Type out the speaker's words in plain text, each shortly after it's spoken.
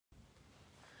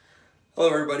Hello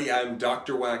everybody, I'm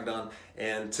Dr. Wagnon,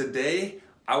 and today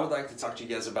I would like to talk to you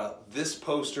guys about this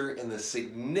poster and the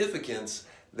significance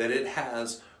that it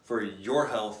has for your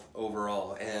health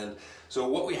overall. And so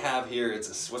what we have here,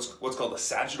 it's what's called a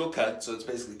sagittal cut. So it's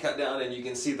basically cut down and you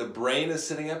can see the brain is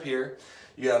sitting up here.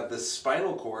 You have the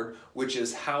spinal cord, which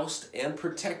is housed and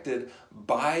protected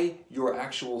by your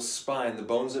actual spine, the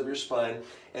bones of your spine.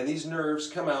 And these nerves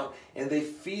come out and they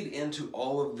feed into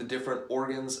all of the different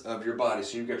organs of your body.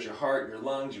 So you've got your heart, your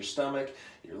lungs, your stomach,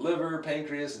 your liver,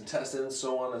 pancreas, intestines,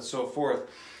 so on and so forth.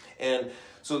 And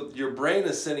so your brain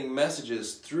is sending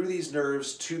messages through these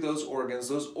nerves to those organs.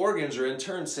 Those organs are in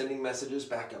turn sending messages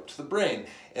back up to the brain.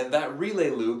 And that relay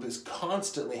loop is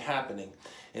constantly happening.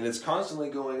 And it's constantly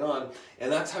going on.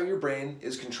 And that's how your brain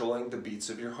is controlling the beats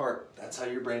of your heart. That's how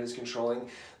your brain is controlling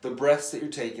the breaths that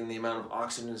you're taking, the amount of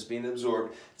oxygen that's being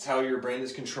absorbed. It's how your brain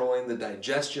is controlling the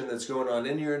digestion that's going on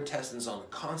in your intestines on a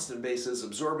constant basis,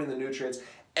 absorbing the nutrients,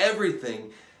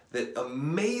 everything that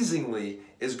amazingly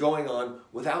is going on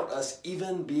without us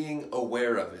even being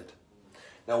aware of it.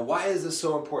 Now, why is this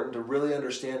so important to really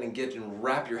understand and get and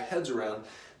wrap your heads around?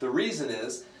 The reason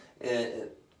is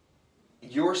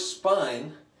your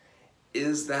spine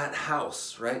is that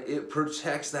house, right? It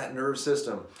protects that nerve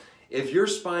system. If your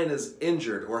spine is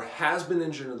injured or has been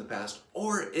injured in the past,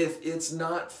 or if it's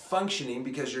not functioning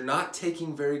because you're not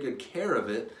taking very good care of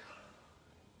it,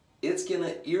 it's going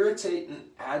to irritate and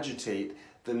agitate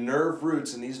the nerve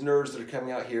roots and these nerves that are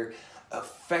coming out here,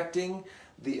 affecting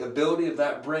the ability of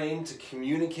that brain to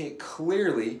communicate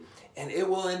clearly, and it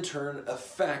will in turn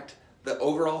affect the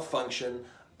overall function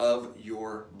of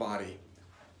your body.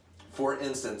 For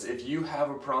instance, if you have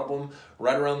a problem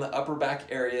right around the upper back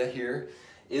area here,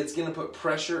 it's going to put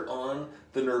pressure on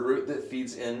the nerve root that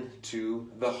feeds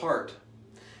into the heart.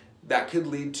 That could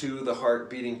lead to the heart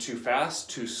beating too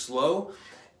fast, too slow.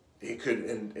 It could,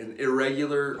 an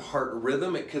irregular heart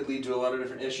rhythm. It could lead to a lot of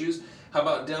different issues. How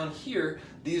about down here,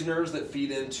 these nerves that feed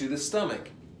into the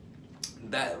stomach?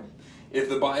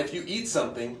 If you eat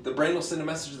something, the brain will send a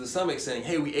message to the stomach saying,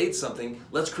 hey, we ate something,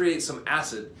 let's create some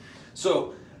acid.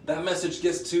 So that message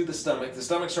gets to the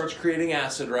stomach starts creating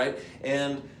acid, right?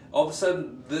 And all of a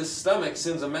sudden, this stomach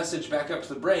sends a message back up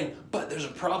to the brain, but there's a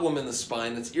problem in the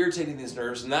spine that's irritating these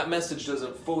nerves, and that message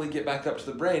doesn't fully get back up to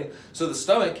the brain, so the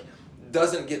stomach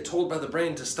doesn't get told by the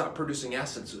brain to stop producing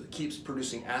acid, so it keeps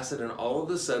producing acid, and all of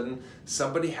a sudden,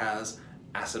 somebody has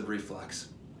acid reflux,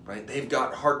 right? They've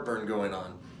got heartburn going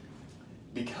on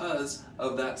because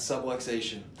of that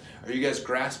subluxation. Are you guys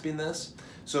grasping this?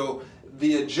 So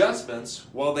the adjustments,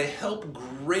 while they help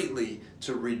greatly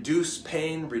to reduce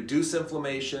pain, reduce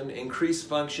inflammation, increase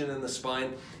function in the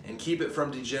spine, and keep it from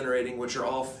degenerating, which are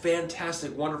all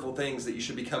fantastic, wonderful things that you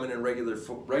should be coming in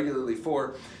regularly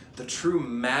for, the true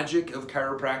magic of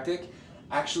chiropractic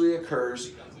actually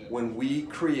occurs when we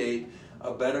create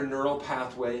a better neural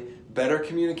pathway, better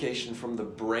communication from the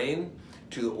brain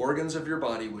to the organs of your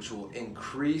body, which will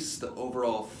increase the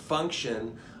overall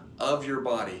function of your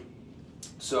body.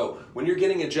 So when you're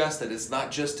getting adjusted, it's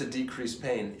not just to decrease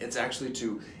pain, it's actually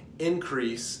to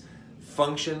increase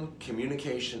function,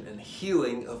 communication, and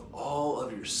healing of all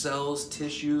of your cells,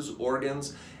 tissues,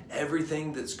 organs,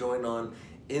 everything that's going on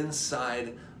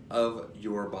inside of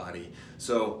your body.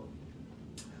 So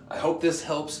I hope this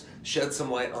helps shed some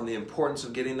light on the importance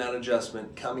of getting that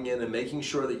adjustment, coming in and making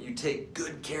sure that you take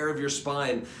good care of your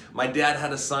spine. My dad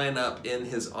had a sign up in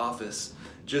his office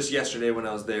just yesterday when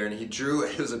I was there, and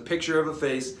it was a picture of a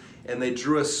face, and they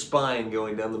drew a spine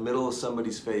going down the middle of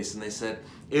somebody's face, and they said,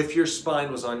 if your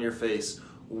spine was on your face,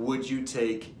 would you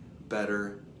take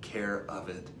better care of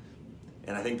it?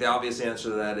 And I think the obvious answer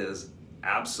to that is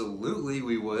absolutely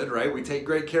we would, right? We take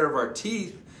great care of our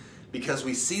teeth because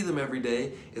we see them every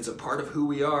day. It's a part of who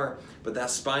we are, but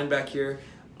that spine back here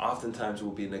oftentimes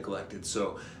will be neglected.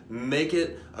 So make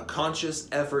it a conscious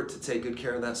effort to take good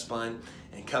care of that spine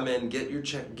and come in, get your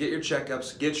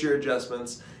checkups, get your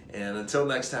adjustments. And until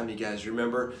next time, you guys,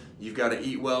 remember, you've got to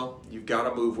eat well, you've got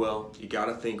to move well, you got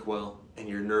to think well, and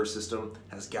your nerve system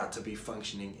has got to be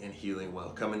functioning and healing well.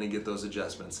 Come in and get those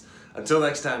adjustments. Until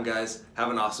next time, guys, have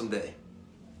an awesome day.